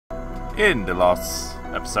In the last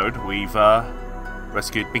episode, we've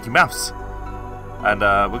rescued Mickey Mouse, and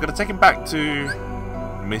we're going to take him back to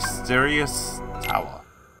Mysterious Tower.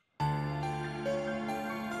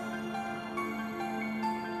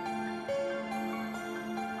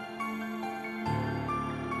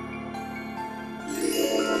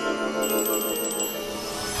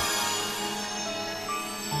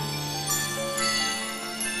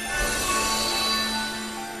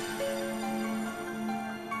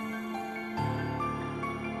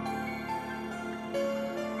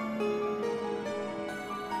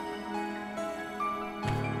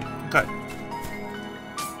 Okay.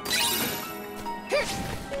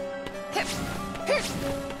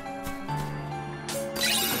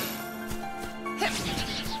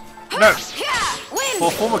 No! For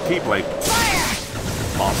a former Keyblade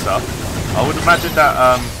Master, I would imagine that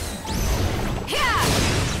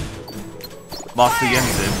Master Yen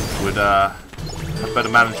Sid would have better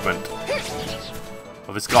management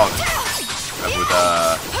of his guard and would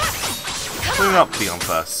clean up Leon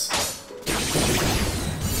first.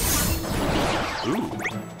 Ooh.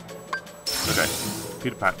 Okay.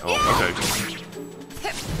 Peter Pan. Oh, okay.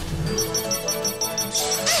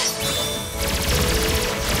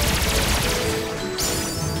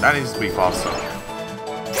 That needs to be faster.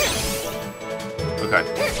 Okay.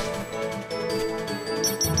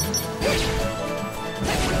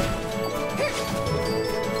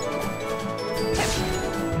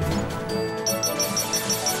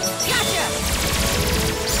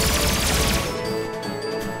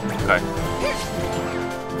 Okay.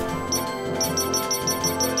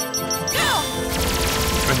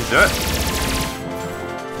 Ready to do it?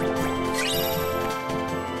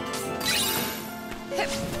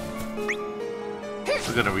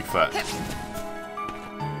 We're gonna refresh.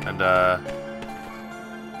 And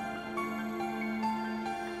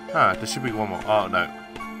there should be one more. Oh no.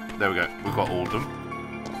 There we go. We've got all of them.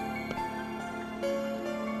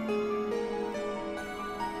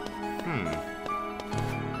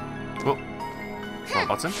 Oh, wrong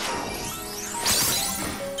button.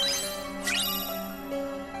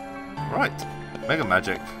 Right, Mega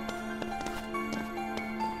Magic.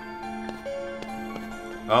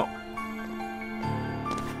 Oh.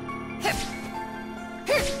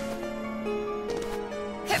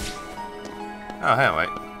 Oh, hang on, wait.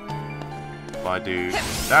 If I do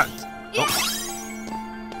that. Oh.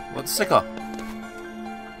 What's sicker?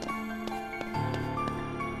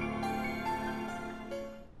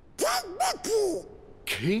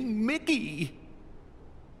 King Mickey!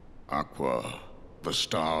 Aqua, the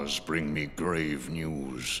stars bring me grave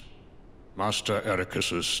news. Master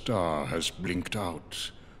Eraqus' star has blinked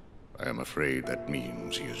out. I am afraid that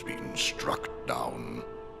means he has been struck down.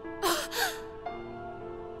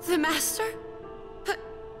 The Master? But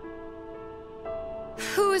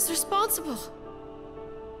who is responsible?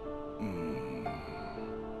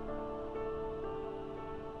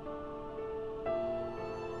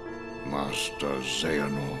 Master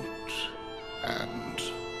Xehanort and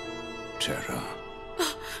Terra.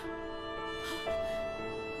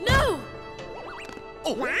 No!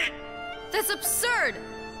 That's absurd!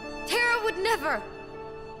 Terra would never!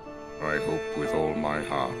 I hope with all my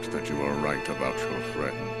heart that you are right about your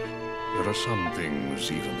friend. There are some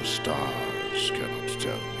things even the stars cannot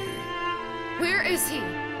tell me. Where is he?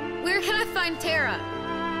 Where can I find Terra?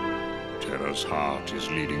 Terra's heart is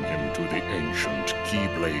leading him to the ancient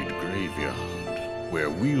Keyblade graveyard,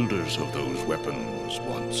 where wielders of those weapons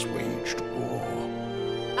once waged war.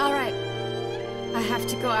 Alright. I have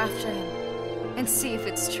to go after him and see if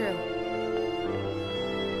it's true.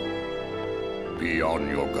 Be on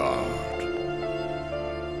your guard.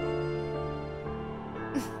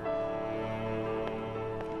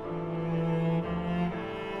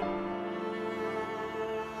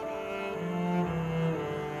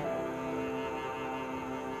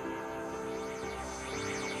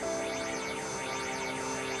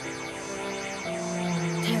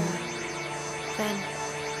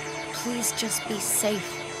 Please just be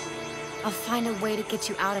safe. I'll find a way to get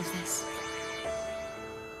you out of this.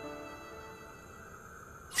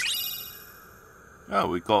 Oh,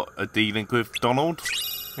 we got a D-Link with Donald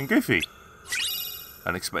and Goofy.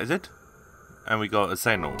 Unexpected. And we got a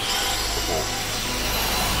Xehanort.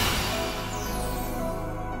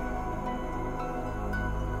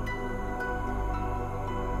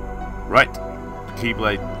 Right.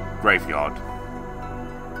 Keyblade Graveyard.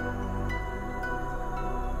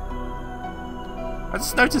 I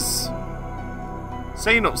just noticed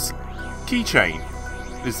Xehanort's keychain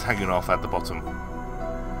is hanging off at the bottom.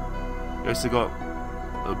 You also got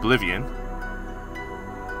Oblivion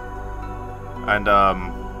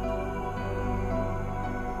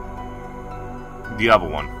the other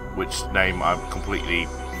one, which name I completely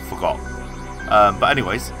forgot. But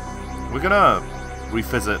anyways, we're gonna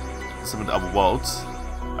revisit some of the other worlds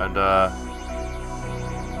and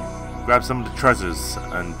grab some of the treasures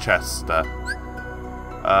and chests there.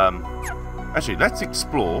 Actually, let's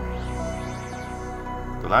explore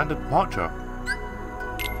the land of departure.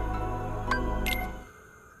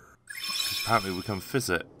 Apparently we can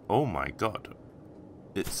visit. Oh my god.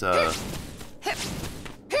 It's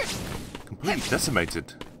completely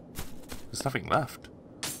decimated. There's nothing left.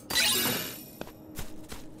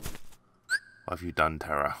 What have you done,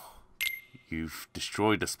 Terra? You've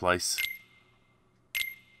destroyed this place.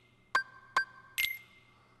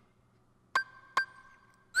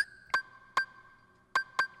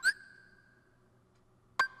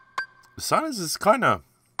 The silence is kind of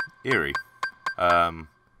eerie. We'll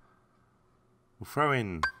throw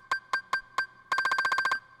in...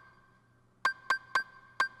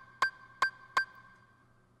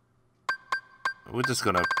 We're just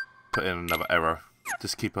gonna put in another arrow.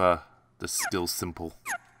 Just keep the skill simple.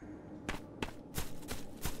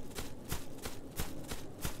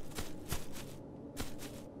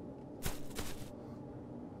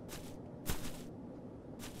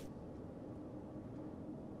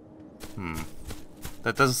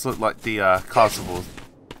 That does look like the castle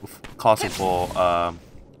for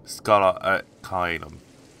Scarlet Kylum.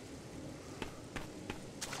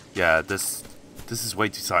 Yeah, this is way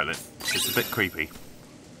too silent. It's a bit creepy.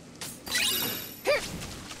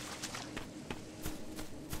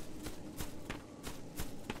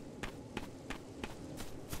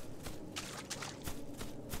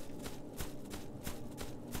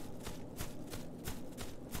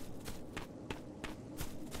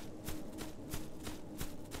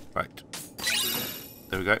 Right.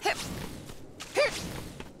 There we go.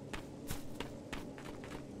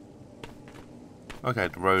 Okay,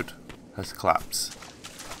 the road has collapsed.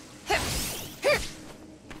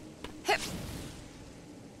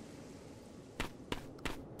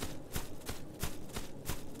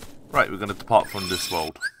 Right, we're going to depart from this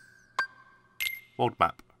world. World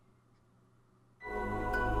map.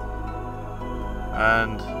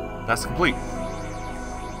 And that's complete.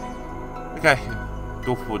 Okay,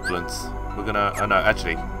 Gulf Woodlands. We're gonna... Oh no,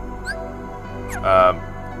 actually.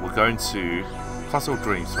 We're going to Castle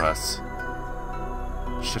Dreams first.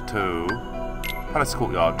 Chateau. Palace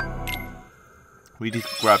Courtyard. We need to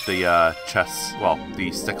grab the chest. Well,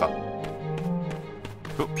 the sticker.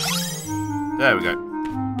 Cool. There we go.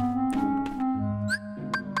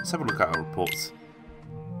 Let's have a look at our reports.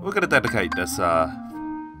 We're going to dedicate this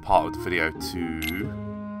part of the video to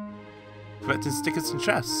collecting stickers and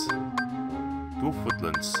chests. Gulf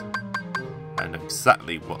Woodlands. I know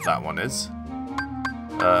exactly what that one is.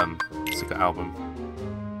 Sticker album.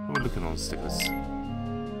 What are we looking on stickers?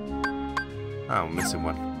 Oh, I'm missing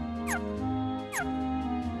one.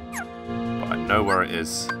 But I know where it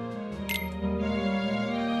is.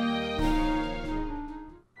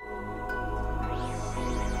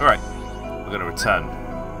 Alright, we're going to return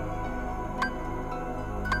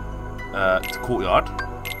to Courtyard.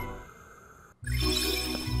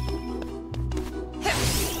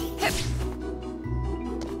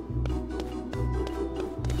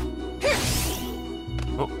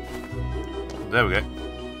 Oh, there we go.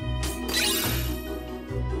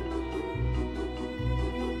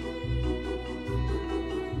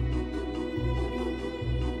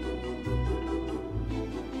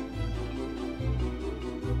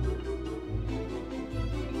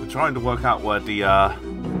 Trying to work out where the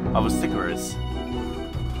other sticker is.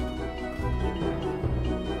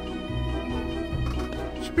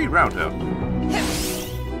 Should be around here.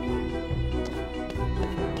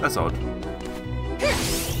 That's odd.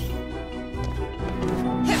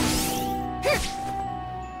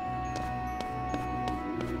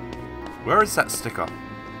 Where is that sticker?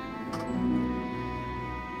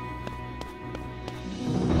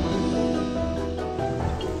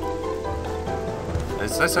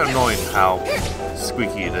 It's so annoying how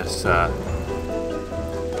squeaky this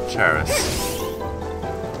chair is.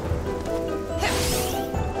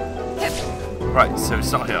 Right, so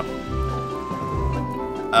it's not here.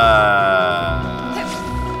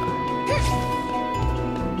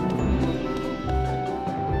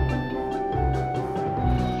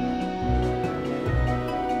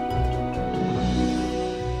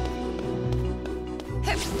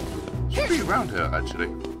 Should be around here, actually.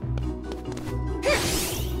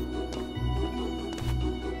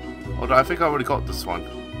 Although I think I already got this one,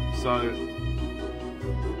 so...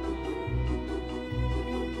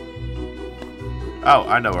 Oh,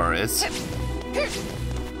 I know where it is.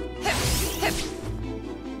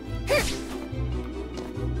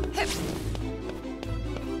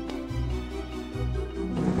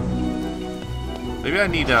 Maybe I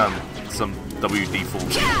need some WD-40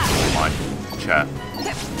 for my chair.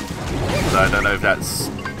 So I don't know if that's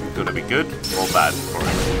gonna be good or bad for it.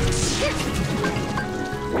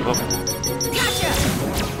 Oh. Gotcha.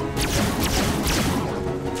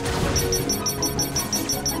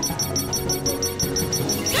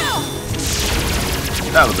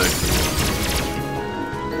 That'll do.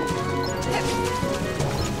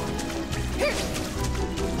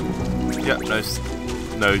 Yep,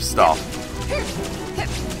 no star.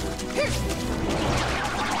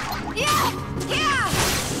 Yeah! Yeah!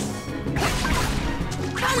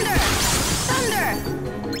 Thunder! Thunder!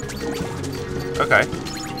 Okay.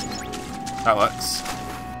 That works.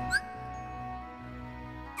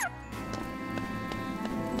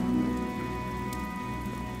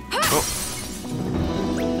 Oh.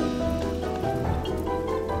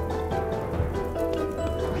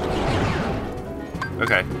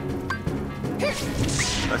 Okay.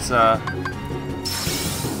 Let's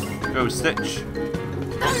go Stitch.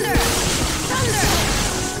 Thunder! Thunder!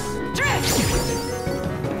 Drift!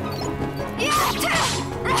 Yeah! Yeah!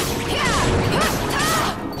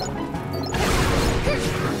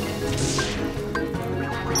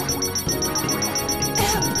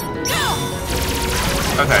 Go!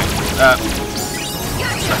 Okay.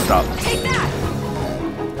 Gotcha! Let's stop. Take that!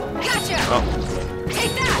 Gotcha! Oh.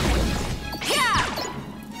 Take that! Yeah!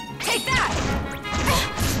 Take that!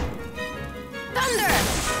 Thunder!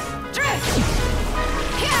 Drift!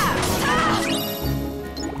 Yeah!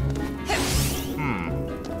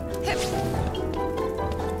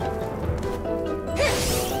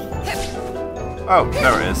 Oh,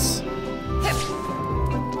 there it is.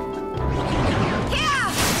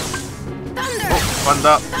 Yeah! Thunder! Oh,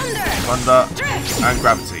 thunder, Thunder! thunder, Drift! and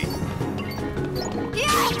gravity.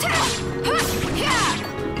 Yeah! Yeah! Yeah!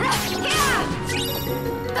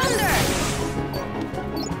 Thunder!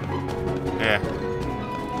 Yeah.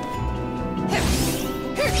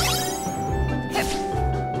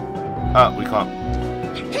 Oh, we can't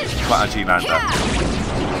actually land that.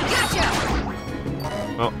 Gotcha!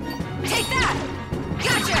 Oh, Take that!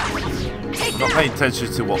 Gotcha! Take I'm not that! paying attention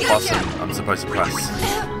to what button I'm supposed to press.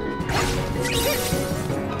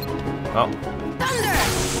 Oh, Thunder!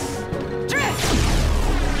 Drift!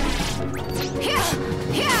 Yeah!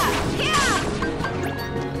 Yeah! Yeah!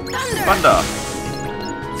 Thunder! thunder.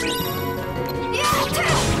 Yeah!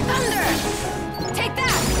 Thunder! Take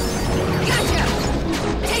that! Gotcha!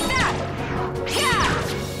 Take that! Yeah!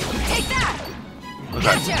 Take that! Okay.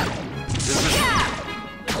 Gotcha! This is,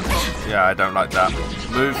 Yeah! yeah, I don't like that.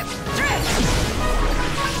 Move. Drift!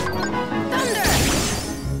 Thunder!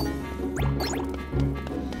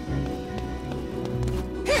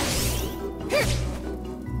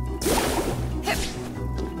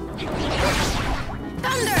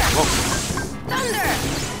 Thunder! Oh, Thunder!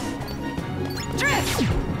 Drift!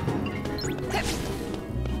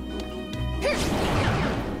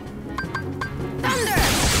 Thunder!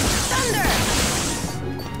 Thunder!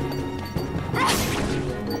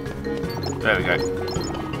 there we go.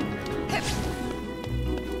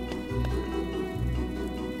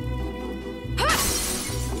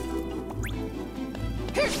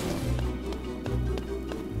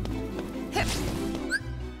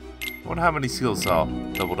 I wonder how many skills are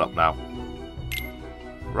doubled up now.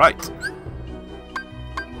 Right.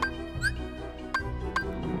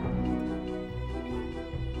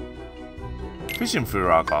 Fishing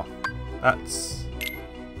Furaga. That's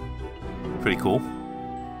pretty cool.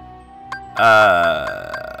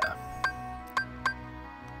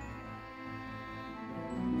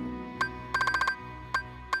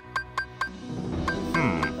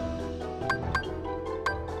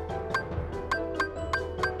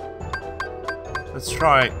 Let's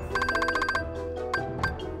try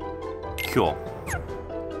Cure.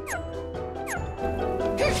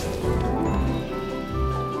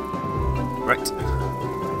 Right.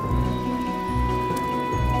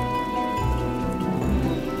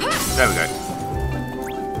 There we go.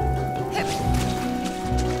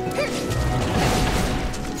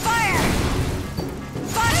 Fire!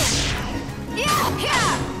 Fire! Yeah!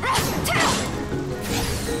 Yeah!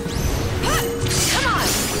 Come on!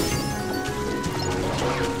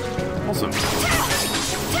 Awesome. Yeah!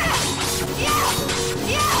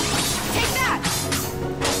 Yeah! Take that!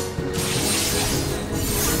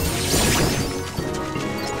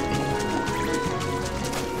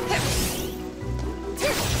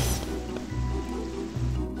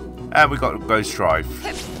 And we got Ghost Drive.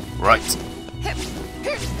 Right.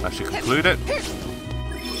 That should conclude it.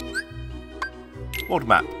 World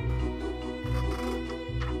map.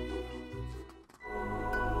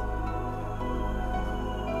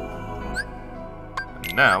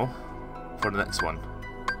 And now for the next one.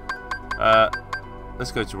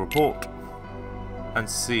 Let's go to report and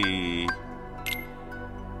see.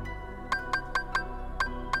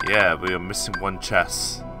 Yeah, we are missing one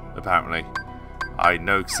chest, apparently. I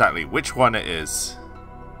know exactly which one it is,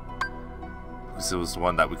 because it was the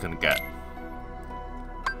one that we couldn't get.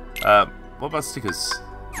 What about stickers?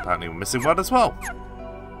 Apparently we're missing one as well.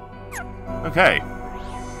 Okay.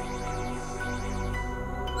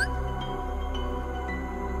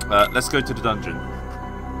 Let's go to the dungeon.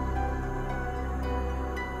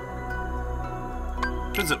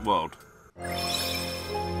 Visit world.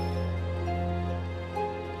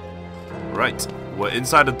 Right, we're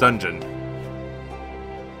inside a dungeon.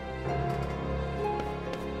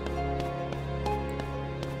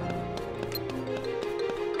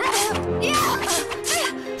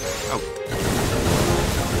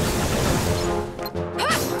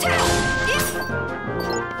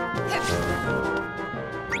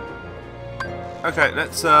 Okay,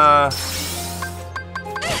 let's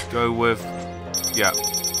go with, yeah.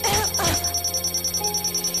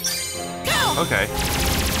 Okay.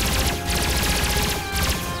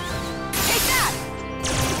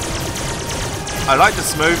 I like the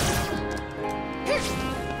smooth.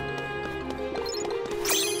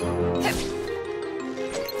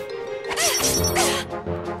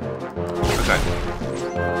 Okay.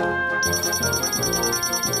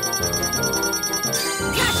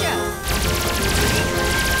 Gotcha.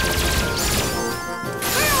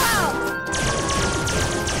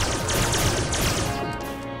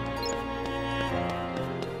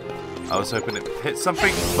 I was hoping it hit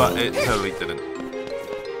something, but it totally didn't.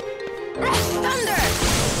 Thunder!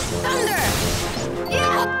 Thunder!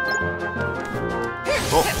 Yeah!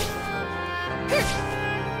 Oh.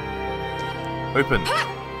 Open.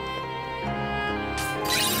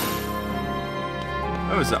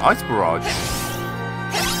 Oh, it's an ice barrage.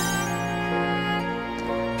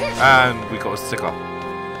 And we got a sticker.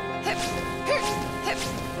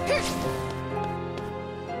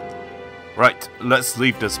 Right, let's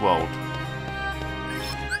leave this world.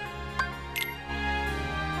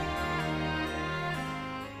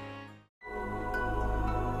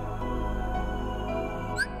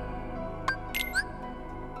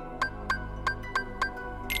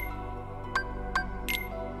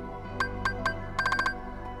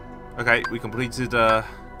 Okay, we completed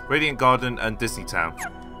Radiant Garden and Disney Town.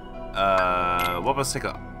 What about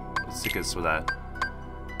stickers for that?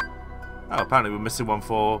 Oh, apparently we're missing one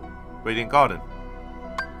for Radiant Garden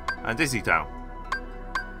and Disney Town.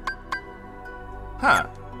 Huh.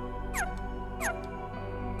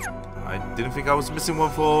 I didn't think I was missing one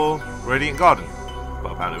for Radiant Garden,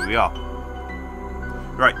 but apparently we are.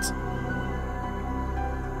 Right.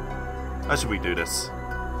 How should we do this?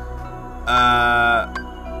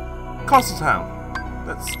 Castle Town.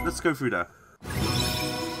 Let's go through there.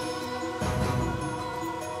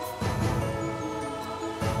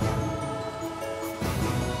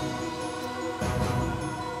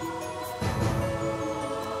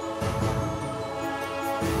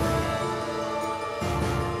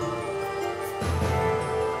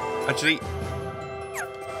 Actually,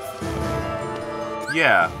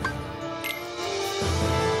 yeah.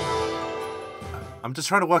 I'm just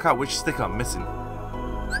trying to work out which sticker I'm missing.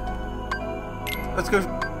 Let's go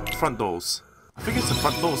front doors. I think it's the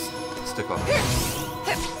front doors sticker.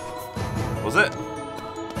 Was it?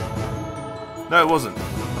 No, it wasn't.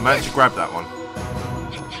 I managed to grab that one.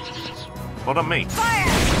 What on me?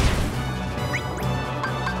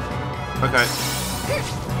 Okay.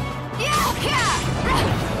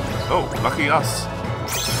 Oh, lucky us.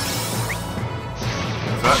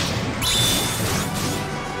 That.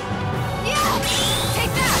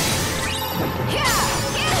 Take that!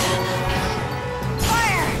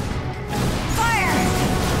 Fire! Fire!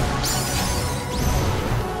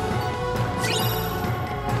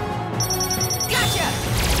 Gotcha!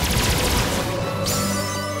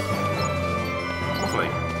 Lovely.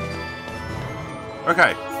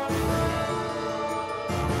 Okay.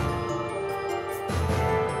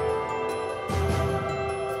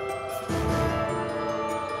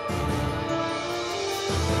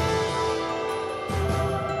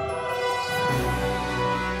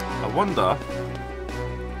 I wonder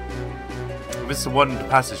if it's the one in the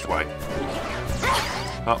passageway.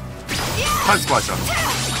 Oh, time splicer.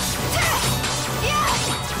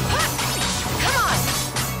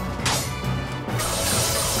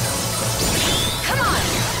 Come on!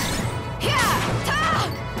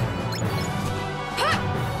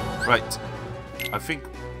 Right. I think,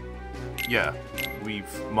 yeah,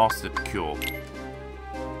 we've mastered Cure.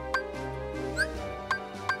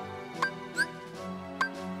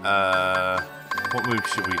 What move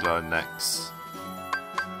should we learn next?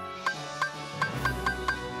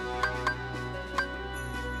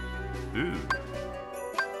 Ooh.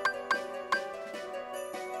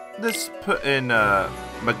 Let's put in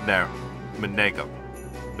Maniga.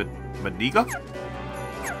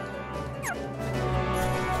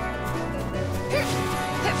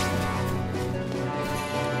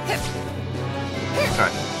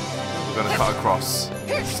 Okay. We're gonna cut across.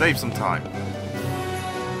 Save some time.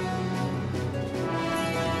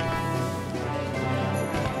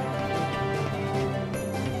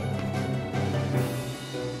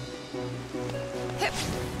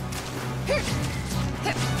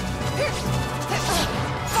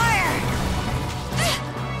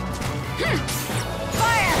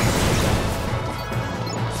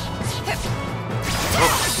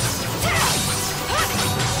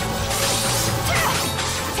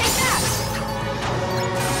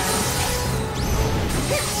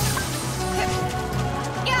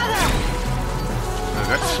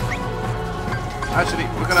 Actually,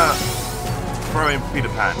 we're gonna throw in Peter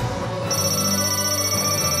Pan.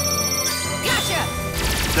 Gotcha!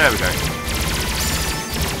 There we go.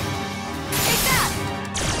 Take that!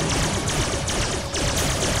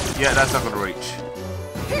 Yeah, that's not gonna reach.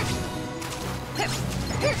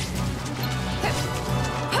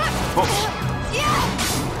 Oh.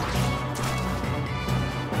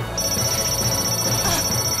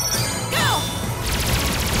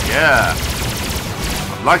 Yeah!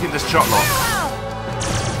 I'm liking this shot lock.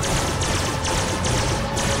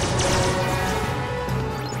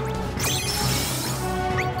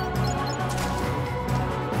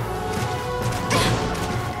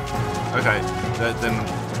 Okay, that didn't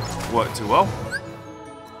work too well.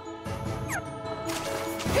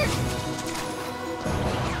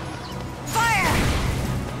 Fire!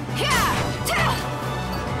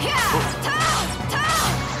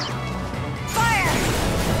 Fire!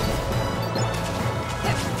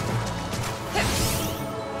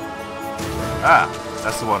 Ah,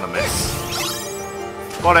 that's the one I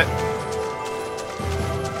missed. Got it.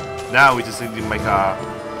 Now we just need to make our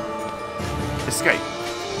escape.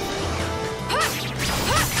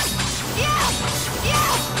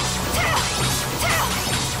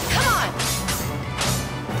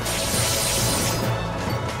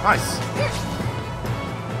 Nice.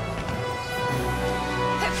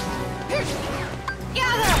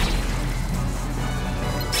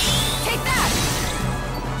 Take that!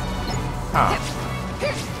 Huh.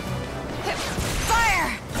 Fire!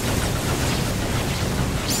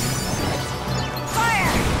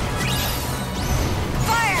 Fire!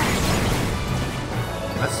 Fire!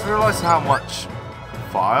 I just realised how much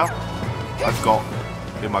fire I've got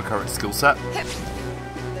in my current skill set.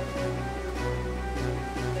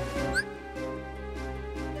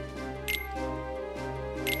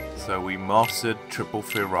 So we mastered Triple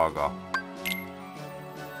Firaga.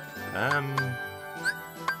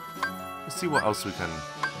 Let's see what else we can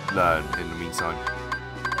learn in the meantime.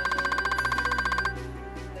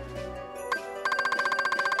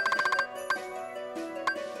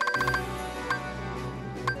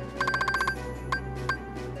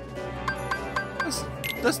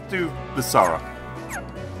 Let's do the Sora.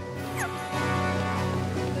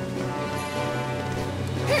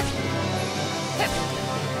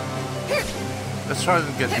 Let's try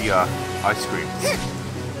and get the ice creams.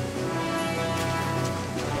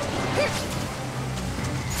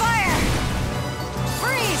 Fire!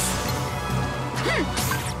 Freeze!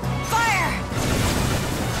 Fire!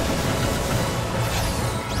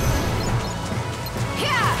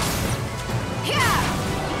 Yeah! Yeah!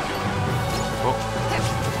 Oh.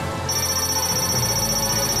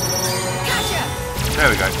 Gotcha! There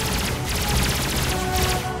we go.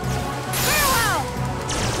 Farewell!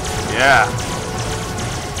 Yeah.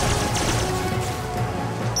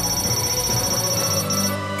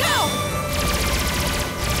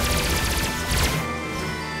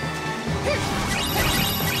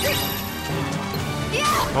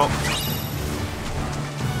 Oh.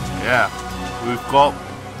 Yeah, we've got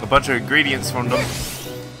a bunch of ingredients from them.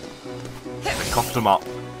 They coughed them up.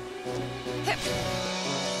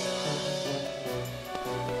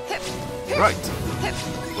 Right,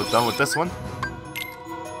 we're done with this one.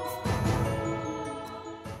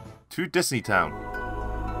 To Disney Town.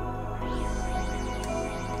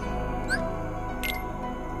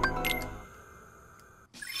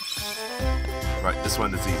 Right, this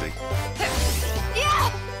one is easy.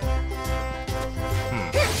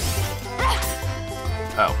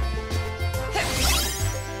 Oh.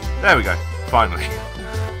 There we go, finally.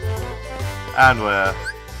 And we're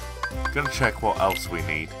gonna check what else we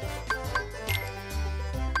need.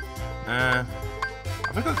 I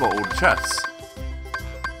think I got all the chests.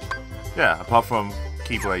 yeah, apart from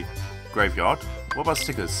Keyblade Graveyard, what about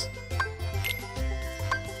stickers?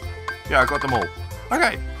 Yeah, I got them all.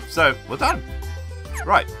 Okay, so we're done.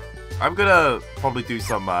 Right, I'm gonna probably do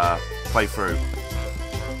some playthrough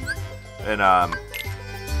in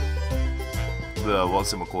the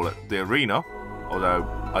what's it call it, the arena. Although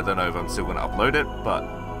I don't know if I'm still gonna upload it, but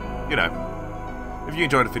you know, if you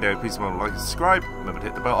enjoyed the video, please remember to like and subscribe. Remember to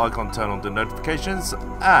hit the bell icon, turn on the notifications,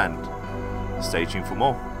 and stay tuned for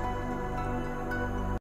more.